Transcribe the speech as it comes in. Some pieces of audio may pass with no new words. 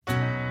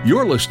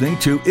You're listening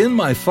to In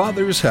My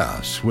Father's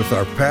House with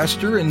our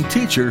pastor and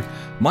teacher,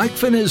 Mike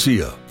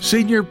Finizio,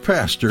 senior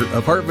pastor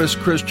of Harvest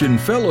Christian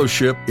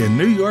Fellowship in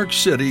New York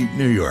City,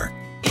 New York.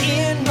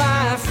 In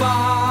my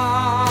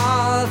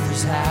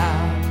Father's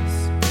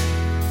house,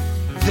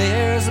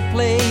 there's a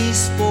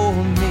place for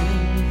me.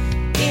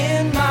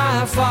 In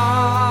my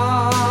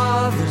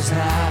Father's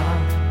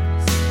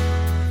house,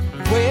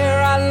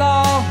 where I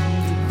long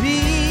to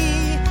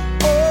be.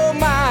 Oh,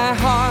 my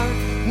heart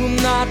will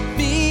not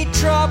be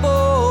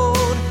troubled.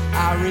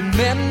 I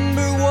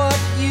remember what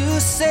you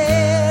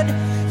said.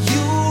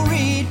 You'll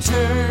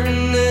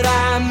return that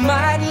I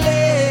might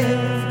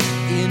live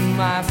in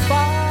my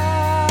Father's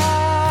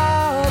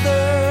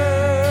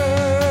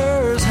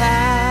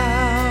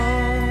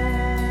house.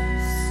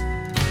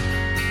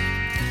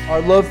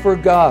 Our love for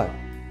God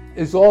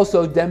is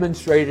also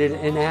demonstrated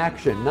in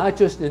action, not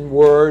just in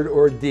word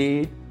or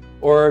deed,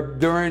 or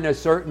during a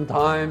certain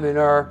time in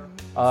our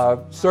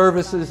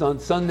services on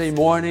Sunday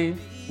morning.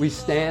 We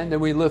stand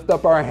and we lift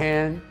up our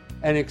hand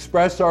and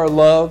express our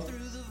love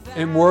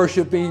in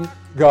worshiping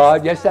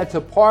God. Yes, that's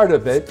a part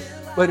of it,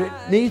 but it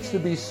needs to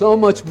be so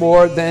much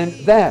more than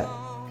that,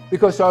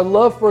 because our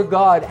love for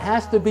God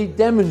has to be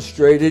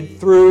demonstrated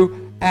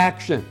through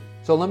action.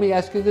 So let me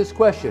ask you this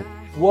question.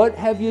 What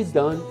have you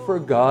done for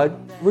God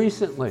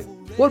recently?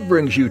 What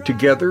brings you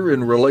together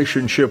in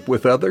relationship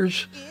with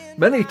others?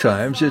 Many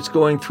times it's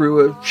going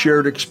through a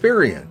shared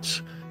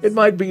experience. It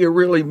might be a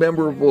really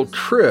memorable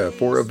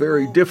trip or a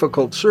very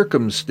difficult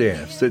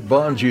circumstance that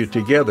bonds you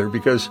together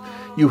because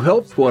you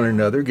helped one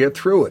another get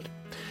through it.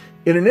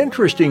 In an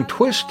interesting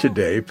twist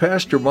today,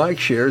 Pastor Mike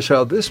shares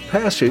how this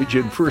passage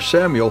in 1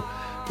 Samuel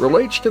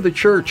relates to the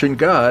church and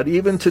God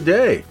even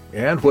today,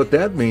 and what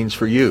that means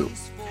for you.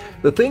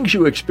 The things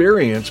you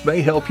experience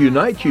may help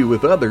unite you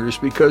with others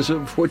because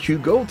of what you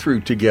go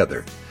through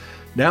together.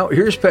 Now,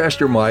 here's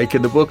Pastor Mike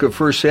in the book of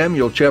 1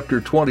 Samuel chapter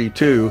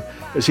 22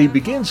 as he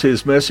begins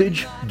his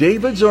message,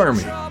 David's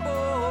Army.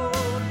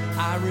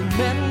 I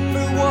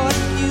remember what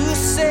you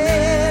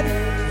said.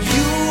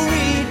 You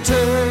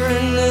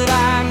return that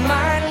I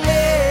might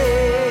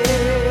live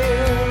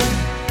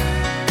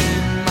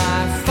in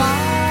my Father's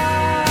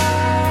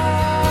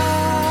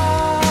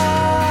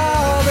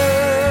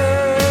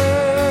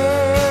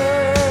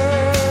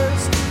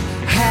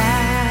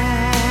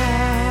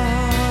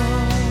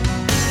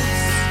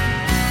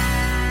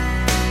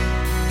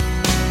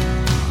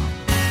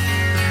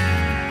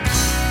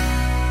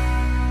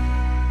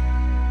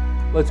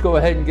Let's go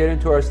ahead and get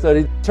into our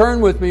study. Turn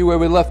with me where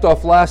we left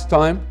off last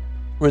time.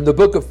 We're in the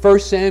book of 1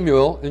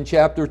 Samuel in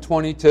chapter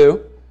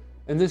 22.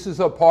 And this is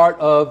a part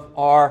of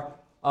our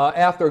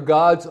After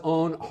God's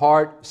Own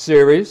Heart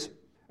series.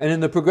 And in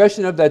the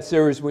progression of that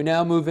series, we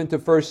now move into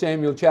 1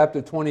 Samuel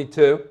chapter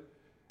 22.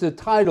 The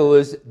title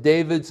is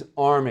David's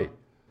Army.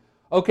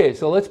 Okay,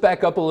 so let's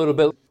back up a little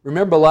bit.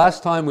 Remember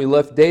last time we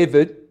left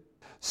David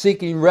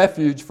seeking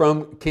refuge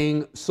from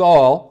King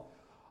Saul.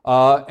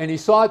 And he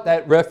sought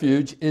that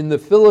refuge in the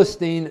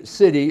Philistine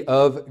city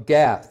of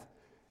Gath.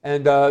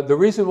 And the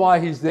reason why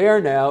he's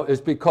there now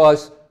is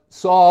because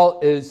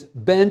Saul is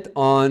bent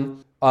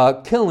on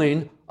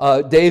killing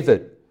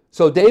David.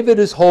 So David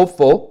is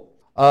hopeful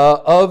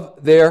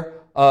of their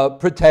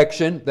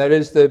protection, that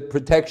is the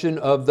protection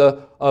of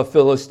the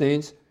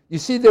Philistines. You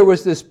see, there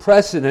was this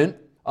precedent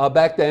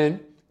back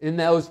then, in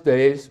those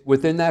days,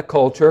 within that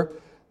culture,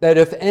 that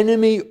if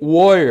enemy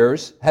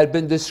warriors had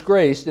been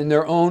disgraced in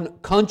their own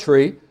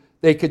country,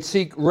 they could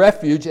seek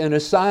refuge and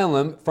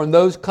asylum from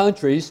those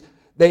countries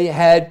they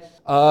had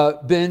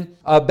been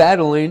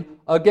battling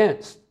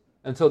against.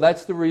 And so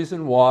that's the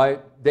reason why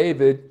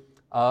David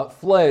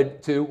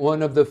fled to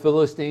one of the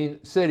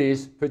Philistine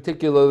cities,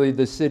 particularly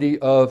the city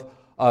of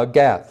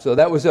Gath. So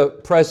that was a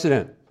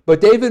precedent.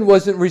 But David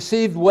wasn't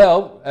received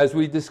well, as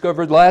we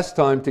discovered last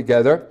time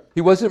together.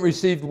 He wasn't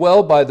received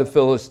well by the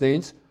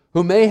Philistines,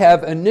 who may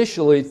have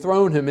initially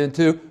thrown him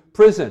into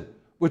prison,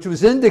 which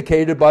was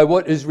indicated by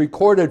what is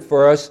recorded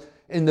for us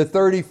in the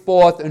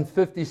 34th and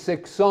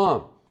 56th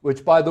Psalm,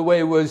 which, by the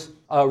way, was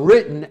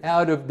written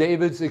out of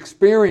David's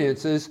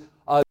experiences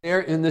there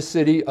in the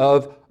city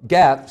of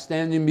Gath,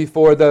 standing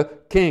before the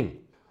king.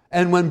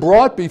 And when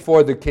brought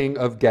before the king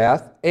of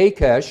Gath,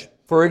 Achish,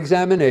 for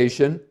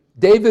examination,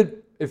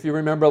 David, if you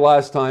remember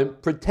last time,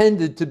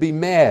 pretended to be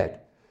mad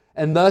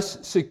and thus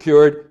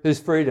secured his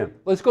freedom.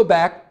 Let's go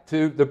back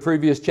to the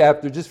previous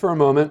chapter just for a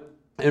moment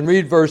and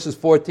read verses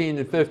 14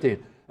 and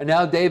 15. And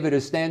now David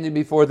is standing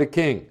before the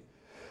king.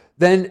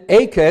 Then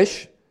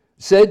Achish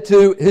said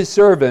to his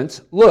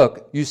servants,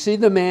 "Look, you see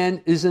the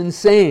man is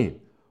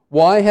insane.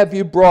 Why have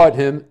you brought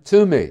him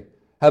to me?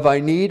 Have I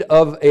need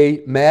of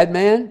a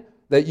madman,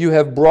 that you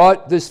have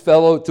brought this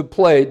fellow to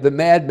play the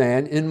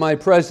madman in my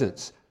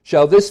presence?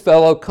 Shall this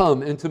fellow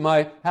come into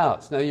my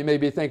house?" Now you may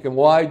be thinking,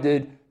 why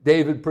did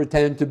David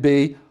pretend to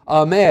be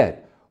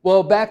mad?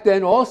 Well, back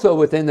then also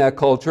within that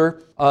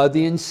culture,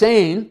 the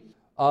insane,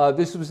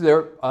 this was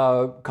their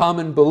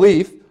common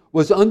belief,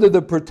 was under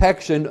the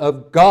protection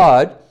of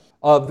God,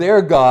 of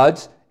their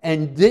gods,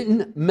 and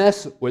didn't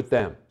mess with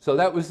them. So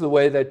that was the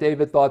way that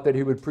David thought that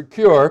he would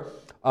procure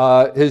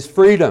his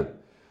freedom.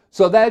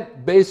 So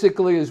that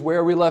basically is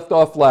where we left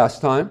off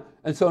last time.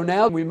 And so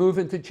now we move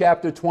into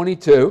chapter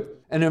 22.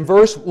 And in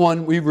verse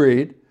 1 we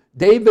read,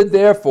 David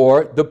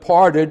therefore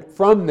departed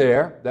from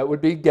there, that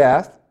would be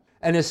Gath,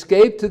 and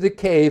escaped to the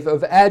cave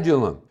of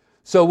Adullam.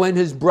 So when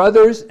his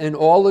brothers and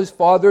all his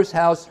father's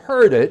house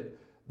heard it,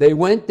 they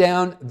went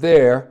down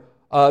there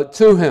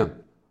to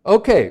him.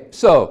 Okay,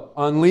 so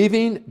on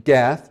leaving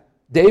Gath,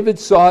 David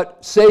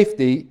sought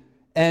safety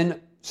and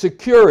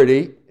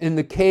security in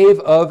the cave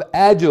of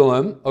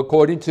Adullam,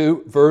 according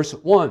to verse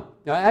 1.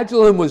 Now,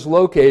 Adullam was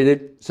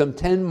located some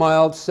 10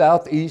 miles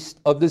southeast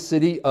of the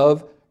city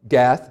of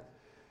Gath.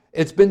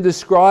 It's been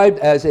described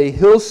as a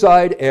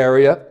hillside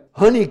area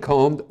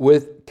honeycombed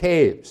with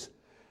caves.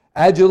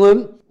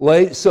 Adullam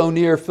lay so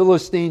near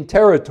Philistine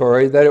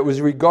territory that it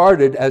was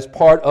regarded as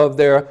part of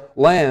their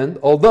land,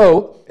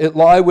 although it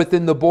lay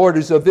within the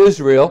borders of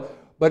Israel.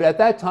 But at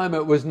that time,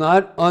 it was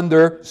not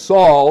under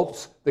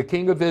Saul's, the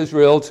king of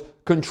Israel's,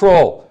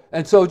 control.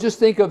 And so just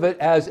think of it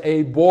as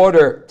a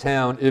border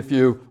town, if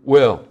you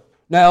will.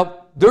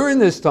 Now, during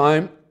this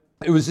time,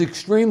 it was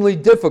extremely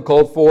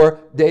difficult for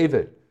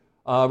David.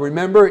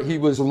 Remember, he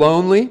was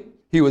lonely,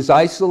 he was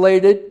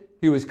isolated,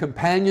 he was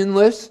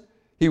companionless,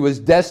 he was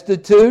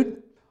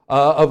destitute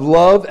of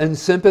love and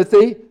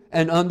sympathy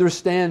and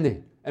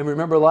understanding. And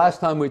remember last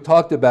time we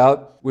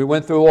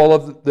went through all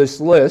of this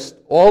list,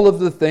 all of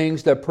the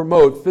things that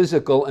promote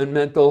physical and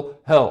mental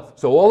health.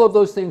 So all of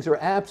those things are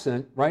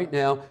absent right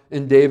now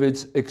in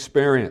David's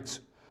experience.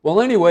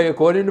 Well, anyway,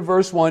 according to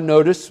verse 1,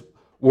 notice,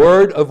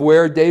 word of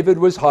where David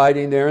was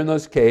hiding there in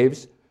those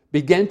caves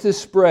began to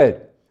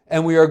spread.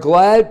 And we are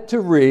glad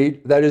to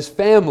read that his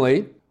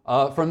family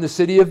from the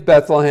city of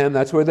Bethlehem,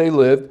 that's where they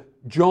lived,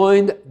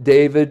 joined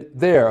David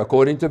there,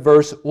 according to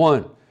verse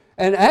 1.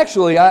 And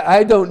actually,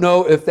 I don't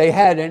know if they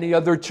had any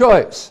other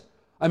choice.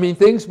 I mean,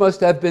 things must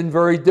have been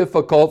very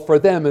difficult for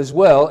them as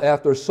well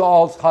after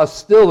Saul's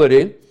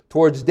hostility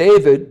towards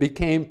David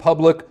became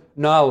public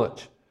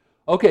knowledge.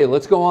 Okay,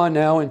 let's go on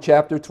now in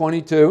chapter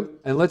 22,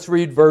 and let's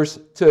read verse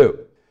 2.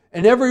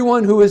 And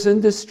everyone who is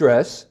in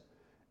distress,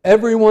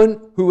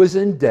 everyone who is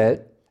in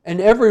debt, and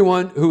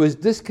everyone who is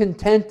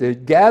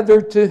discontented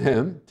gathered to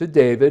him, to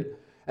David.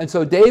 And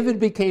so David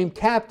became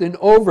captain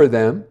over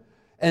them,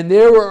 and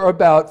there were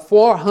about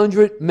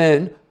 400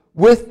 men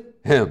with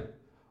him.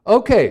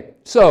 Okay,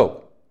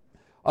 so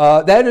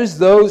that is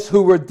those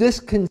who were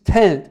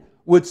discontent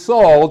with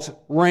Saul's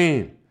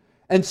reign.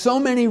 And so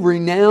many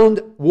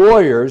renowned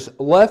warriors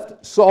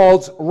left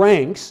Saul's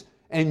ranks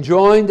and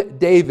joined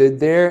David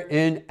there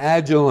in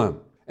Adullam.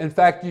 In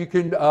fact, you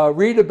can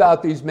read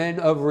about these men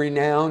of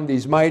renown,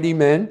 these mighty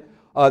men.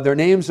 Their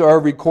names are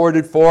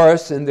recorded for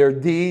us and their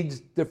deeds,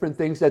 different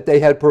things that they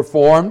had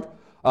performed,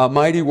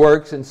 mighty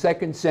works in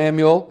 2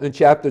 Samuel in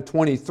chapter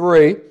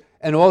 23,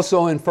 and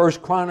also in 1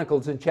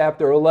 Chronicles in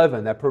chapter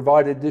 11 that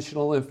provide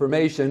additional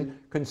information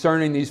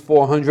concerning these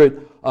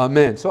 400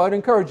 men. So I'd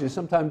encourage you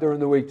sometime during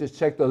the week, just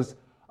check those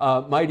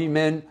mighty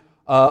men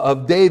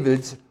of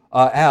David's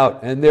out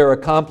and their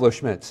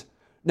accomplishments.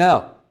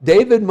 Now,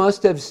 David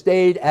must have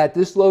stayed at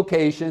this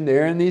location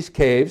there in these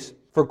caves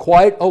for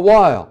quite a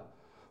while.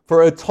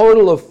 For a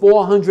total of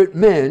 400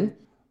 men,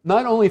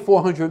 not only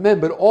 400 men,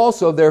 but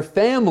also their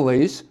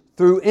families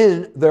threw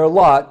in their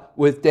lot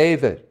with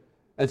David.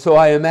 And so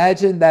I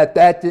imagine that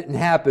didn't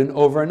happen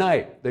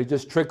overnight. They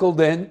just trickled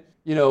in,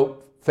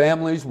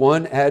 families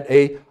one at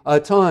a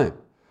time.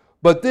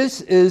 But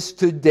this is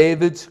to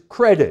David's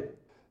credit,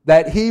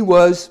 that he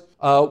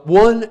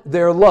won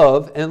their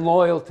love and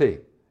loyalty,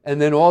 and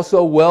then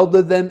also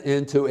welded them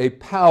into a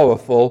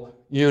powerful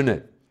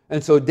unit.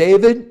 And so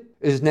David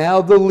is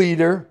now the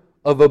leader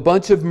of a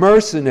bunch of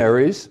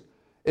mercenaries,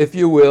 if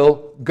you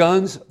will,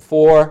 guns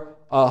for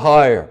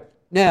hire.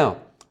 Now,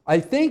 I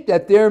think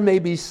that there may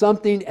be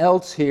something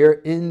else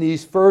here in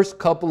these first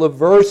couple of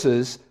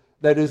verses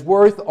that is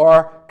worth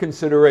our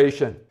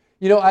consideration.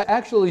 I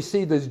actually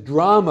see this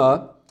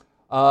drama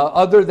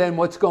other than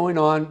what's going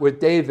on with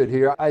David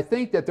here. I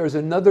think that there's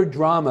another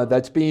drama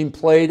that's being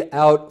played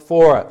out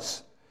for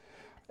us.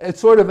 It's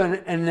sort of an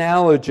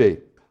analogy.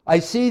 I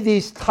see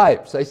these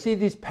types, I see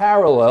these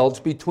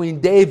parallels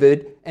between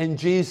David and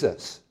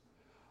Jesus.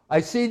 I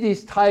see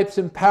these types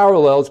and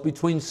parallels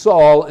between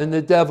Saul and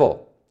the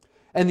devil,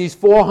 and these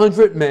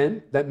 400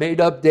 men that made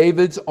up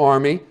David's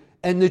army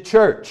and the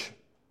church.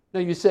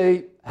 Now you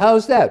say,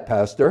 how's that,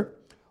 Pastor?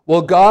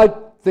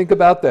 Well, think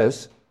about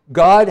this.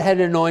 God had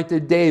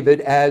anointed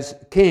David as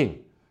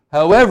king.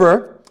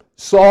 However,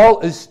 Saul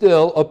is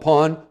still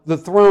upon the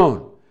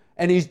throne.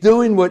 And he's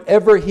doing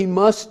whatever he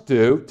must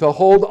do to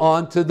hold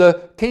on to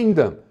the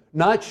kingdom,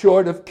 not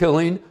short of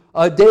killing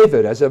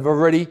David, as I've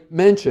already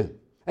mentioned.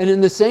 And in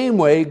the same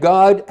way,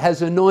 God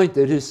has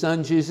anointed his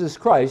son Jesus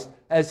Christ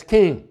as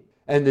king.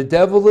 And the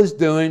devil is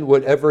doing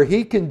whatever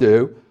he can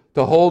do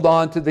to hold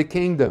on to the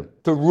kingdom,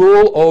 to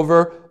rule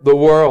over the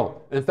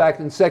world. In fact,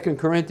 in 2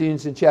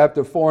 Corinthians in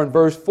chapter 4 and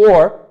verse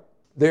 4,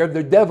 there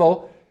the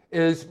devil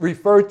is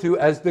referred to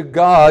as the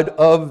god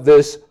of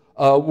this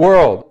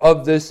world,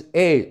 of this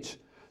age.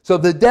 So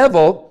the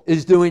devil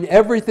is doing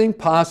everything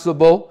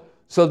possible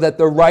so that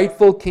the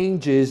rightful King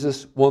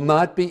Jesus will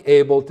not be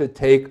able to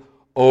take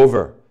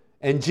over.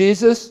 And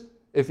Jesus,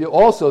 if you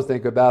also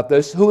think about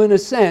this, who in a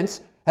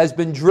sense has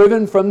been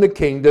driven from the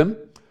kingdom,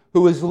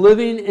 who is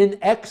living in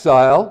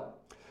exile,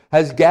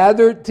 has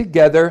gathered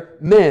together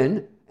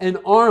men, an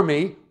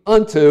army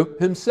unto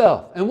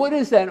himself. And what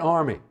is that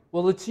army?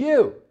 Well, it's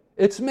you.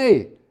 It's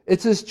me.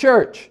 It's his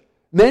church.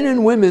 Men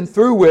and women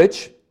through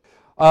which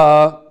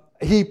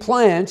he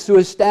plans to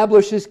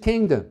establish his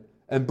kingdom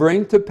and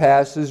bring to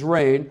pass his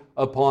reign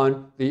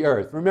upon the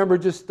earth. Remember,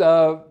 just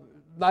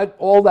not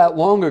all that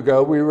long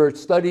ago, we were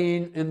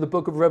studying in the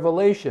book of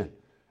Revelation,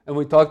 and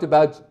we talked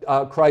about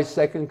Christ's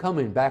second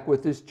coming back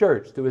with his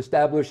church to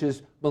establish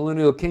his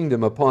millennial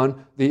kingdom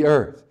upon the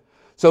earth.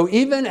 So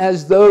even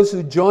as those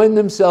who join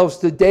themselves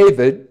to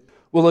David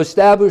will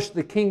establish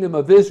the kingdom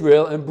of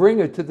Israel and bring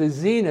it to the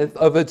zenith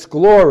of its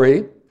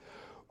glory,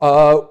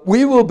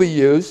 we will be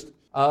used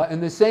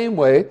in the same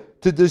way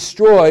to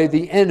destroy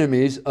the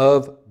enemies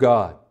of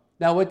God.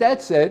 Now, with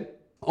that said,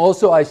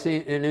 also I see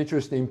an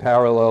interesting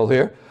parallel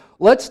here.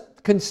 Let's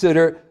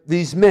consider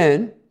these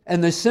men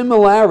and the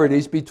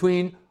similarities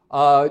between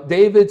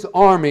David's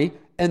army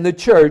and the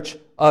church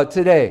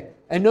today.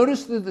 And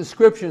notice the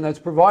description that's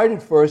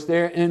provided for us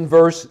there in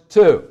verse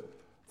 2.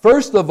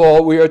 First of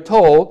all, we are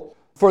told,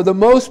 for the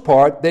most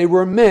part, they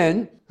were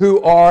men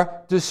who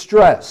are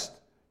distressed.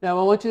 Now,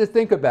 I want you to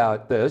think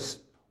about this.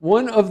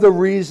 One of the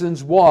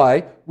reasons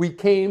why we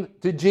came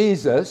to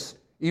Jesus,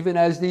 even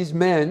as these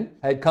men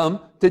had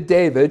come to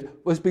David,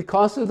 was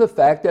because of the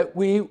fact that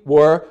we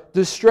were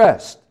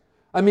distressed.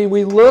 I mean,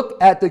 we look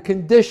at the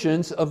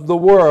conditions of the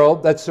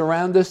world that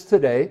surround us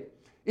today,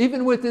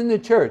 even within the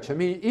church. I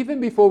mean, even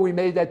before we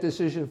made that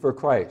decision for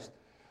Christ,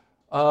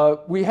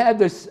 we had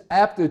this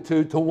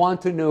aptitude to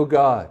want to know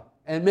God.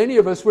 And many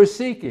of us were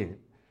seeking.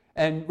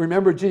 And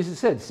remember, Jesus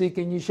said, "Seek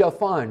and ye shall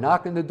find.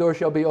 Knock and the door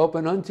shall be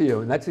open unto you."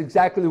 And that's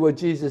exactly what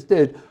Jesus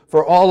did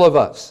for all of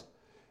us.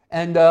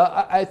 And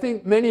I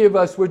think many of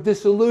us were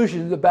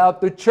disillusioned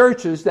about the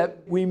churches that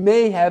we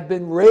may have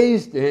been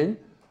raised in,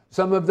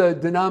 some of the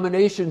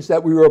denominations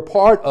that we were a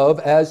part of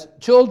as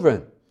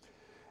children.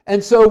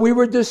 And so we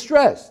were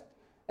distressed.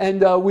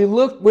 And we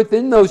looked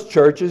within those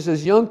churches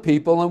as young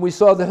people, and we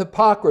saw the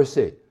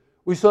hypocrisy.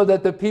 We saw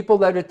that the people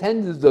that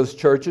attended those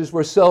churches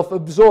were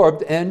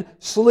self-absorbed and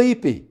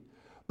sleepy.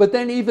 But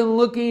then even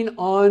looking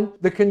on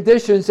the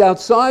conditions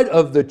outside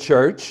of the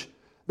church,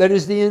 that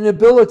is the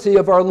inability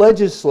of our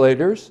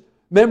legislators,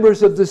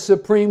 members of the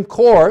Supreme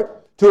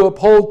Court, to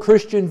uphold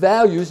Christian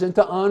values and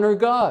to honor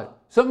God,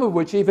 some of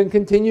which even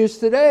continues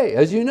today,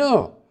 as you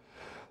know.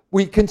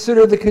 We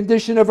consider the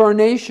condition of our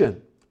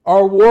nation,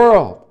 our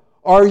world,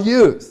 our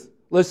youth.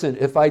 Listen,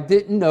 if I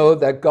didn't know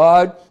that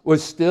God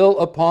was still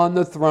upon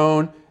the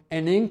throne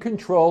and in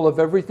control of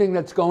everything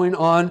that's going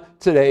on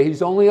today,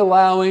 he's only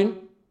allowing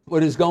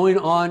what is going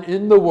on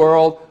in the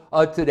world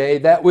today,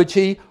 that which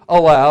he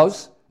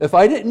allows. If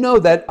I didn't know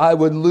that, I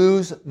would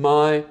lose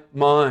my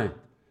mind.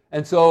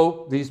 And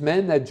so these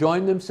men that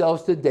joined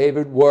themselves to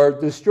David were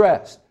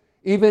distressed.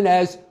 Even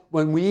as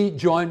when we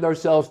joined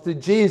ourselves to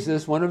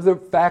Jesus, one of the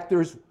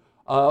factors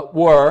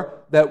were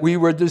that we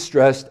were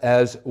distressed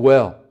as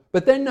well.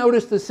 But then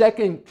notice the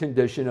second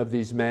condition of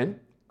these men.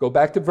 Go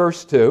back to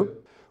verse 2.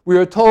 We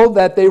are told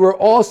that they were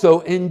also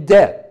in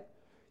debt.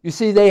 You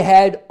see, they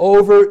had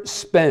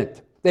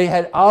overspent. They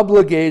had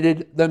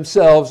obligated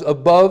themselves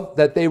above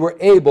that they were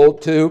able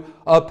to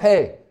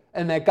pay.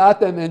 And that got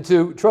them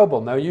into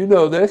trouble. Now, you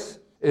know this.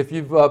 If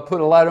you've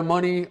put a lot of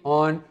money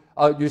on,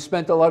 you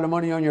spent a lot of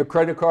money on your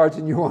credit cards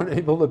and you weren't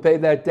able to pay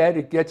that debt,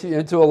 it gets you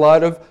into a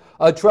lot of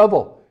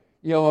trouble.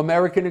 You know,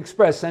 American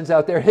Express sends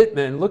out their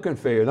hitmen looking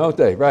for you, don't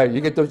they? Right?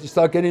 You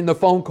start getting the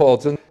phone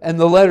calls and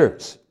the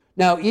letters.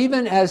 Now,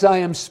 even as I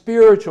am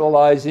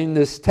spiritualizing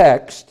this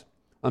text,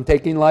 I'm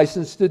taking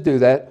license to do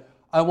that,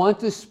 I want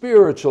to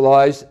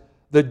spiritualize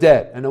the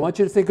debt. And I want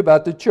you to think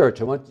about the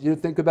church. I want you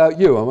to think about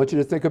you. I want you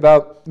to think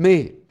about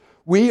me.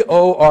 We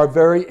owe our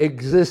very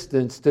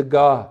existence to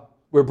God.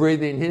 We're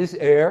breathing his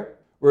air.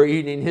 We're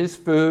eating his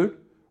food.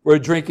 We're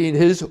drinking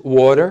his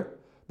water.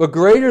 But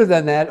greater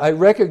than that, I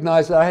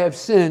recognize that I have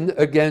sinned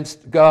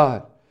against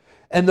God.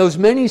 And those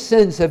many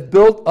sins have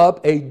built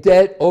up a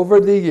debt over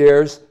the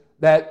years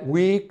that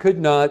we could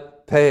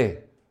not pay.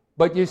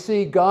 But you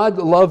see, God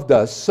loved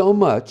us so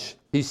much,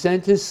 he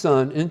sent his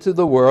son into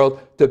the world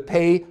to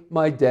pay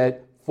my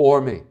debt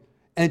for me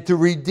and to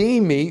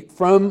redeem me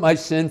from my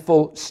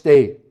sinful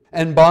state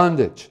and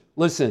bondage.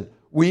 Listen,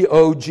 we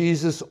owe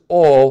Jesus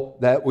all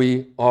that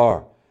we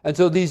are. And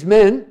so these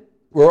men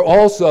were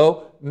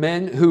also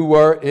men who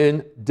were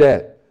in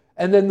debt.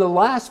 And then the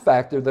last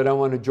factor that I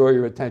want to draw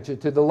your attention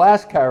to, the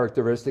last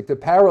characteristic, the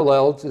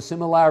parallels, the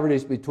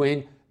similarities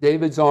between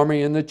David's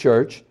army and the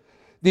church.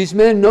 These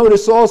men,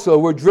 notice also,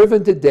 were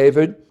driven to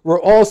David,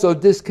 were also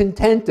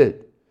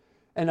discontented.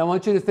 And I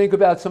want you to think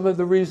about some of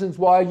the reasons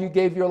why you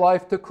gave your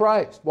life to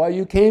Christ, why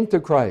you came to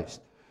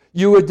Christ.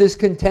 You were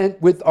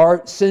discontent with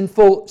our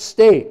sinful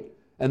state,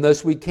 and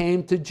thus we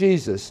came to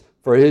Jesus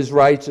for his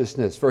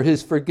righteousness, for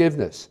his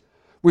forgiveness.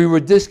 We were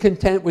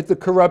discontent with the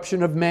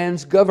corruption of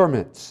man's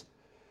governments,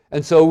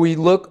 and so we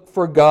look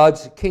for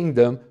God's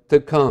kingdom to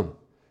come.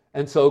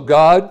 And so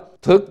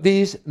God took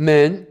these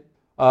men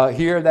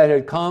here that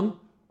had come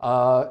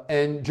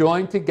and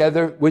joined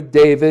together with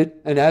David,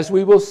 and as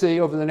we will see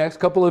over the next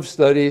couple of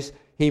studies,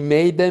 he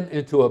made them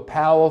into a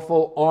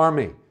powerful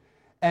army.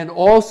 And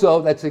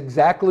also, that's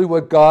exactly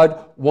what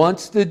God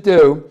wants to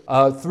do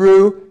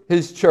through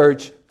his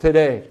church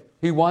today.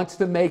 He wants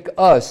to make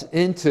us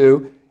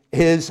into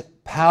his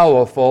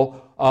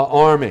powerful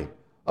army.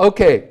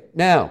 Okay,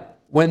 now,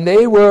 when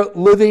they were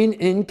living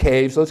in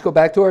caves, let's go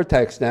back to our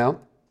text now,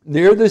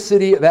 near the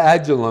city of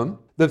Adullam,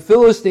 the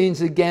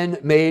Philistines again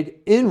made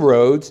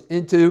inroads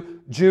into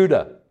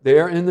Judah,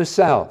 there in the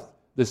south,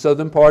 the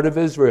southern part of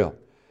Israel,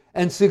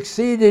 and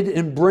succeeded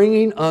in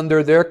bringing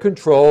under their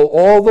control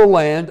all the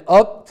land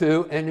up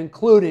to and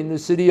including the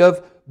city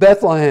of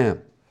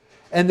Bethlehem.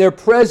 And their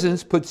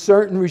presence put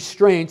certain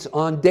restraints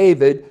on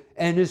David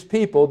and his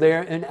people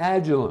there in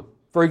Adullam.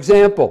 For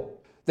example,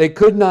 they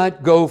could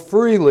not go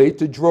freely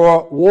to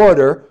draw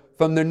water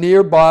from the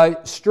nearby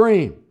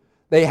stream.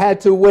 They had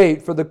to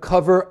wait for the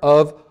cover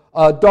of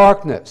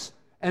darkness.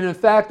 And in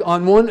fact,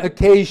 on one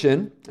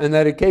occasion, and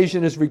that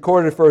occasion is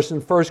recorded for us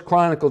in 1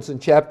 Chronicles in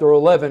chapter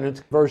 11,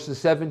 it's verses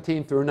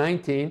 17 through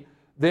 19,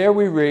 there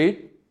we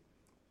read,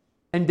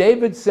 "And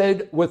David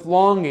said with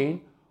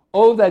longing,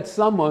 'Oh, that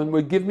someone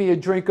would give me a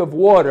drink of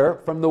water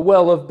from the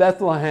well of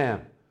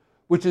Bethlehem,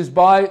 which is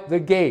by the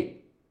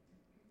gate.'"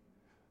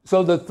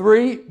 So the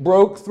three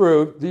broke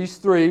through. These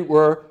three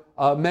were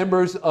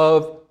members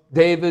of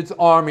David's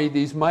army,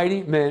 these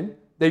mighty men.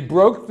 They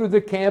broke through the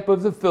camp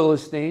of the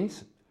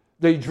Philistines.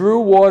 They drew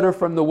water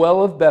from the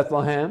well of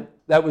Bethlehem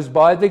that was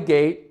by the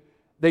gate.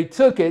 They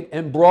took it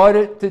and brought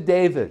it to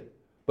David.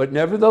 But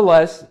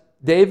nevertheless,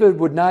 David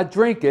would not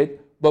drink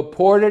it, but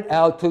poured it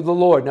out to the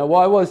Lord. Now,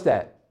 why was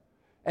that?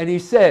 And he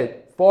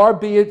said, "Far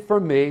be it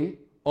from me,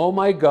 O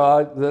my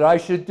God, that I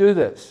should do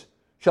this.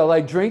 Shall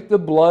I drink the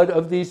blood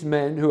of these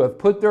men who have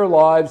put their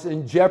lives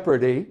in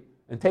jeopardy?"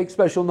 And take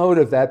special note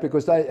of that,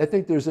 because I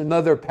think there's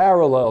another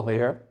parallel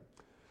here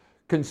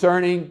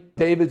concerning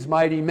David's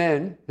mighty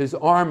men, his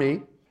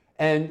army,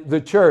 and the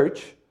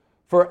church.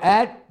 For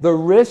at the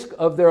risk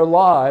of their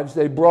lives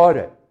they brought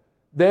it.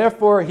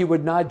 Therefore he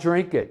would not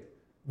drink it.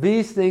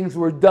 These things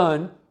were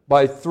done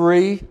by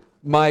three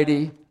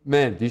mighty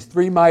men. These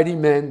three mighty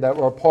men that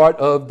were part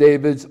of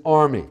David's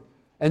army.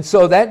 And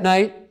so that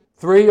night,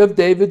 three of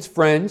David's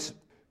friends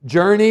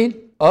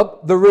journeyed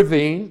up the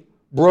ravine,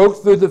 broke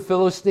through the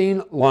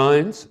Philistine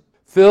lines,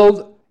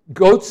 filled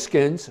goat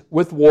skins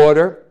with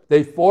water.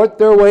 They fought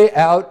their way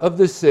out of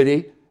the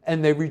city,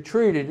 and they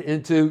retreated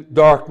into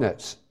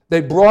darkness.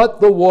 They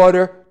brought the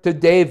water to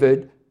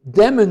David,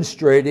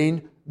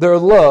 demonstrating their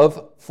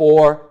love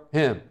for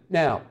him.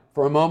 Now,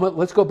 for a moment,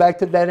 let's go back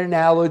to that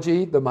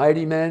analogy, the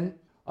mighty men,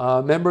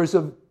 members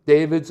of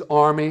David's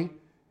army,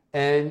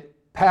 and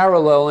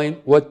paralleling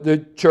what the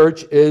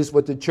church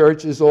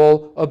is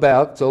all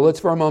about. So let's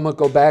for a moment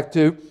go back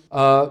to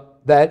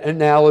that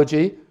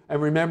analogy.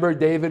 And remember,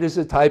 David is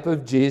a type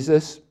of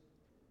Jesus.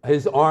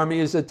 His army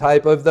is a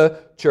type of the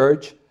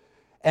church.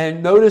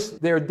 And notice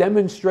their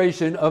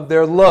demonstration of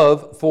their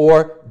love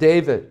for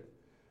David.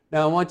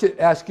 Now, I want to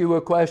ask you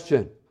a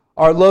question.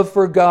 Our love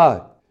for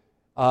God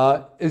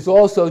is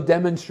also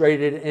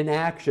demonstrated in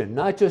action,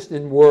 not just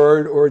in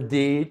word or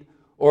deed,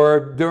 or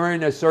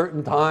during a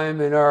certain time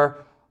in our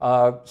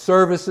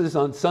services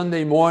on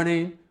Sunday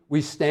morning,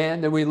 we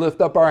stand and we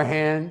lift up our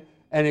hand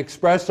and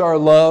express our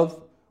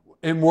love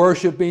in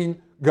worshiping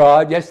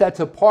God. Yes, that's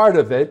a part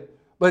of it,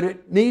 but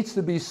it needs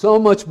to be so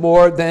much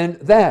more than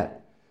that.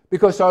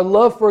 Because our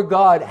love for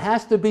God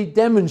has to be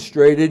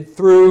demonstrated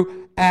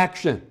through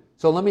action.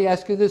 So let me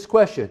ask you this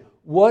question.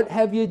 What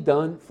have you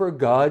done for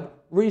God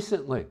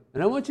recently?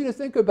 And I want you to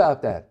think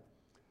about that.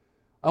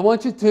 I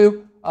want you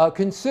to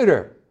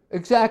consider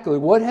exactly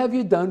what have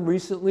you done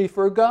recently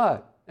for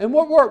God? And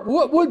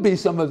what would be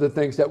some of the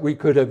things that we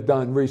could have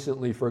done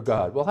recently for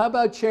God? Well, how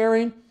about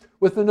sharing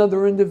with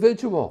another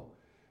individual?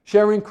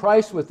 Sharing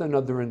Christ with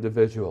another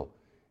individual.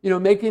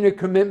 Making a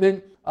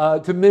commitment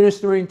to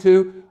ministering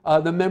to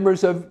the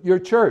members of your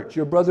church,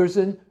 your brothers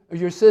and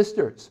your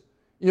sisters.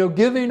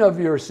 Giving of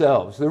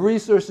yourselves, the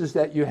resources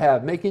that you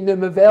have, making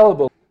them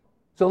available.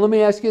 So let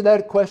me ask you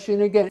that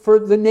question again. For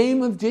the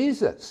name of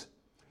Jesus,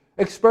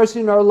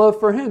 expressing our love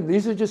for him.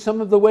 These are just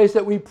some of the ways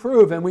that we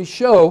prove and we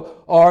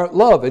show our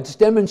love. It's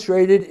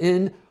demonstrated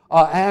in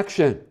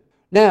action.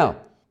 Now,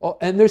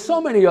 and there's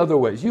so many other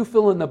ways. You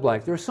fill in the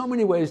blank. There's so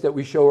many ways that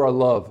we show our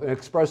love and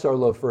express our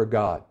love for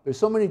God. There's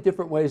so many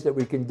different ways that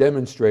we can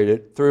demonstrate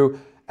it through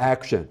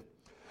action.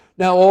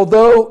 Now,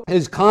 although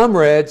his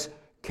comrades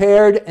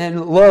cared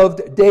and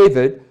loved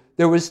David,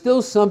 there was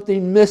still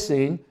something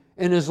missing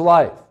in his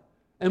life.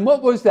 And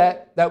what was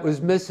that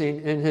was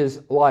missing in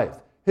his life?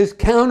 His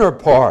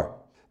counterpart,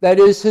 that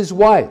is his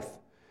wife.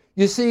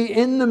 You see,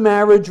 in the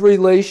marriage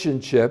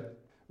relationship,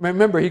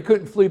 Remember, he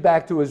couldn't flee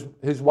back to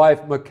his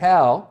wife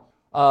Michal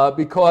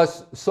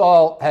because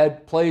Saul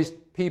had placed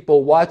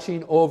people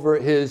watching over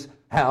his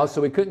house,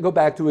 so he couldn't go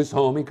back to his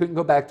home. He couldn't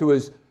go back to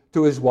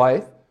his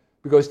wife,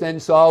 because then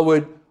Saul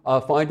would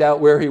find out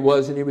where he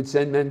was, and he would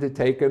send men to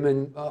take him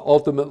and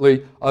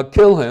ultimately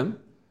kill him.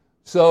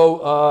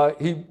 So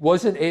he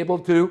wasn't able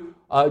to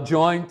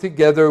join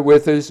together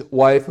with his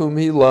wife, whom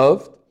he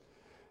loved.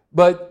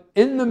 But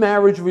in the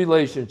marriage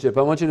relationship,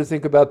 I want you to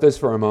think about this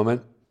for a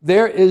moment.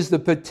 There is the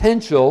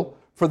potential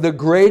for the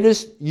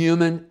greatest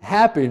human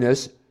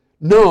happiness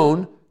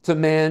known to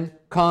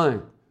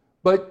mankind.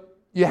 But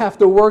you have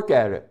to work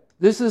at it.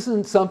 This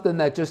isn't something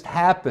that just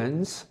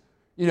happens.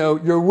 You know,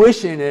 you're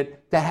wishing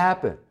it to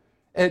happen.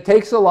 It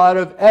takes a lot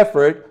of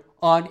effort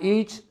on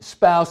each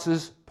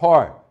spouse's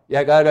part.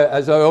 You got to,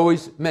 as I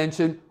always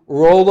mention,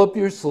 roll up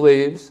your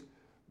sleeves,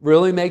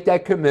 really make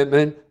that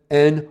commitment,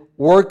 and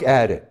work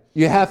at it.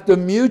 You have to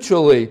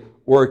mutually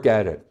work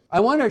at it. I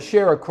want to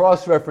share a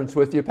cross-reference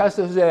with you.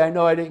 Pastor Jose, I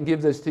know I didn't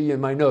give this to you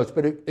in my notes,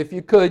 but if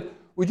you could,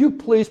 would you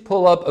please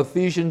pull up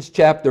Ephesians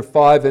chapter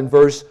 5 and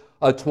verse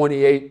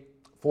 28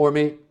 for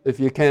me, if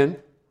you can?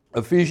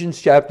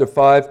 Ephesians chapter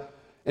 5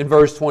 and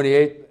verse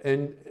 28.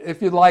 And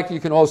if you'd like, you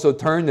can also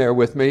turn there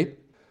with me.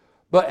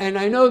 And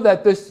I know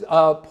that this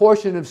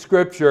portion of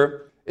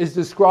Scripture is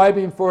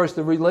describing for us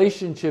the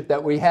relationship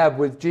that we have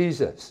with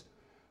Jesus.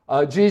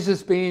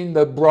 Jesus being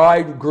the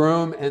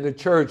bridegroom and the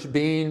church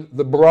being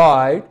the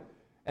bride.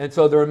 And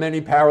so there are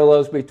many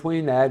parallels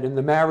between that and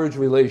the marriage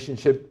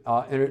relationship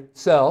in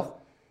itself.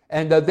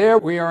 And there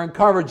we are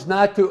encouraged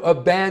not to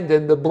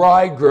abandon the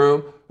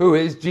bridegroom, who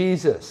is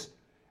Jesus,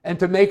 and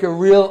to make a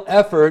real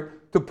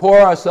effort to pour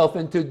ourselves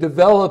into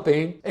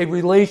developing a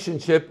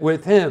relationship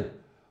with him.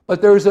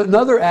 But there's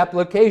another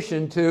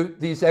application to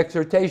these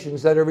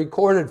exhortations that are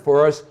recorded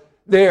for us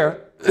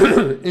there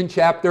in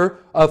chapter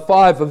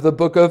 5 of the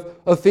book of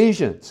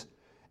Ephesians.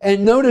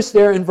 And notice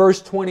there in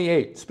verse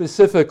 28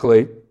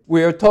 specifically,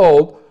 we are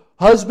told,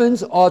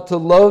 husbands ought to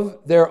love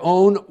their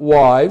own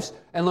wives.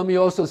 And let me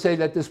also say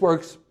that this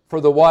works for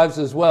the wives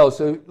as well.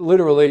 So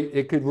literally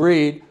it could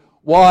read,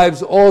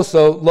 wives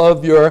also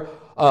love your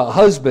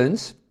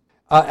husbands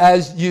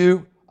as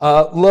you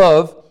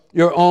love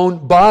your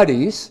own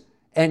bodies.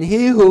 And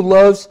he who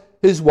loves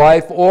his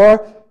wife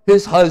or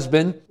his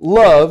husband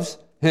loves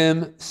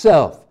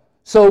himself.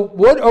 So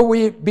what are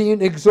we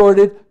being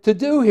exhorted to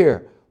do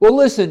here? Well,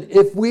 listen,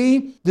 if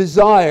we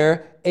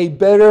desire a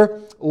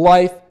better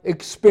life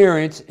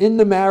experience in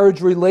the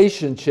marriage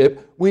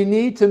relationship, we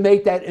need to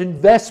make that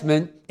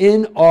investment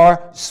in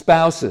our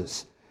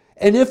spouses.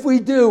 And if we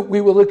do,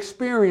 we will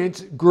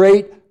experience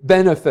great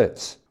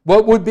benefits.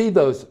 What would be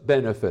those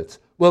benefits?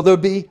 Well, there'll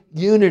be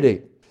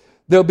unity.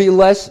 There'll be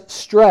less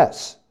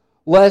stress,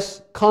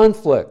 less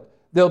conflict.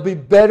 There'll be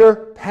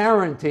better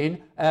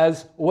parenting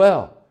as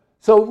well.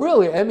 So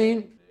really, I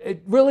mean,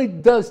 it really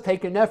does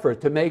take an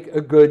effort to make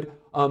a good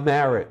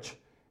marriage.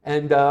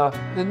 And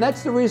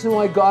that's the reason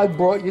why God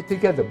brought you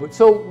together. But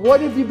so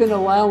what have you been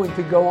allowing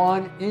to go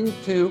on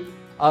into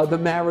the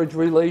marriage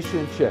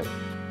relationship?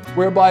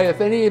 Whereby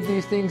if any of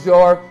these things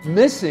are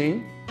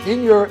missing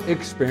in your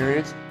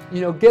experience,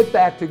 get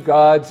back to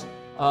God's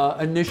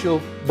initial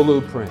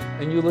blueprint,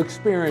 and you'll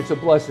experience a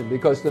blessing,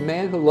 because the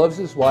man who loves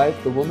his wife,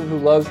 the woman who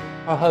loves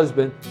her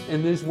husband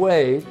in this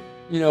way,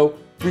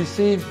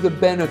 receives the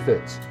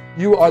benefits.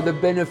 You are the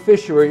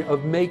beneficiary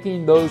of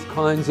making those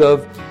kinds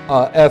of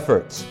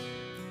efforts.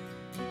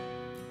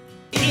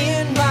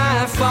 In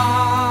my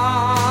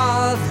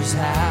Father's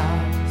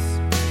house,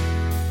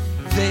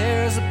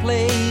 there's a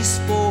place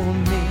for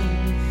me.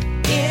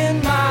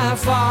 In my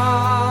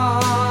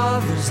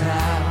Father's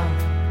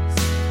house,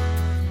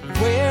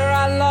 where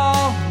I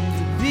long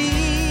to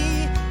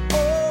be.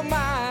 Oh,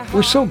 my.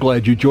 We're so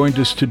glad you joined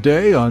us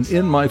today on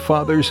In My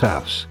Father's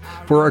House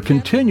for our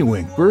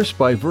continuing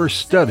verse-by-verse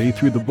study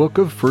through the book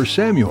of 1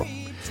 Samuel.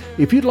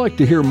 If you'd like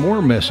to hear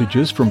more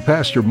messages from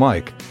Pastor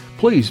Mike,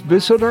 please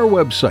visit our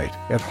website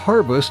at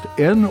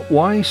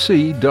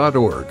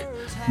harvestnyc.org.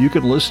 You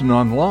can listen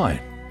online.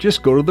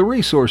 Just go to the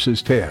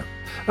Resources tab.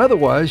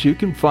 Otherwise, you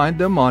can find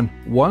them on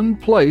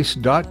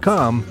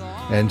oneplace.com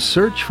and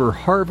search for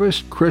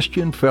Harvest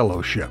Christian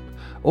Fellowship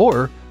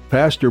or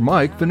Pastor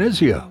Mike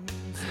Venizio.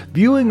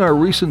 Viewing our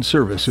recent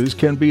services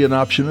can be an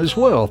option as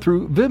well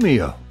through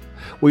Vimeo.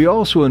 We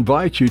also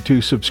invite you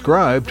to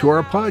subscribe to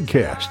our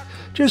podcast.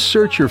 Just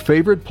search your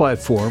favorite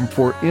platform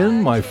for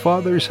In My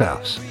Father's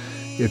House.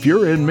 If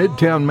you're in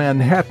Midtown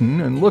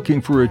Manhattan and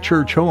looking for a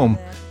church home,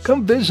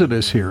 come visit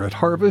us here at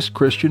Harvest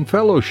Christian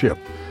Fellowship.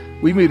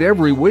 We meet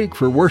every week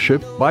for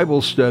worship,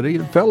 Bible study,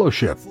 and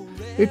fellowship.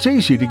 It's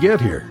easy to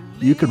get here.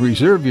 You can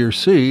reserve your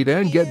seat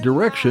and get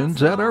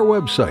directions at our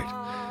website.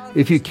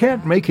 If you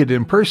can't make it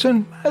in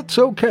person, that's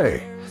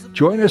okay.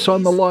 Join us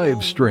on the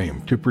live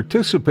stream to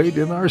participate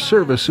in our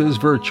services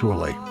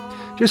virtually.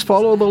 Just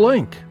follow the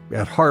link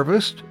at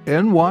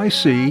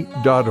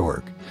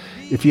harvestnyc.org.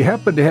 If you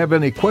happen to have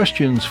any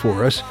questions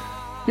for us,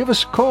 give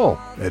us a call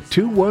at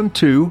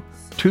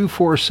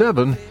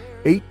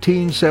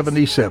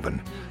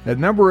 212-247-1877. That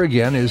number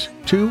again is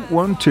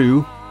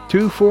 212-247-1877.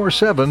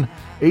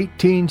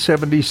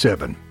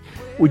 247-1877.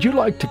 Would you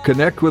like to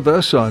connect with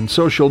us on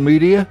social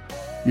media?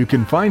 You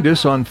can find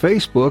us on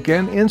Facebook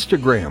and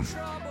Instagram.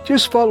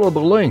 Just follow the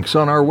links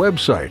on our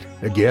website.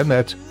 Again,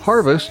 that's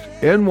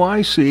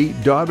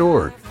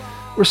harvestnyc.org.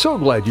 We're so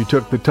glad you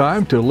took the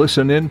time to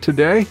listen in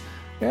today,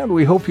 and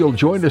we hope you'll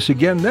join us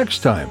again next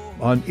time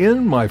on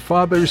In My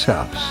Father's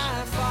House.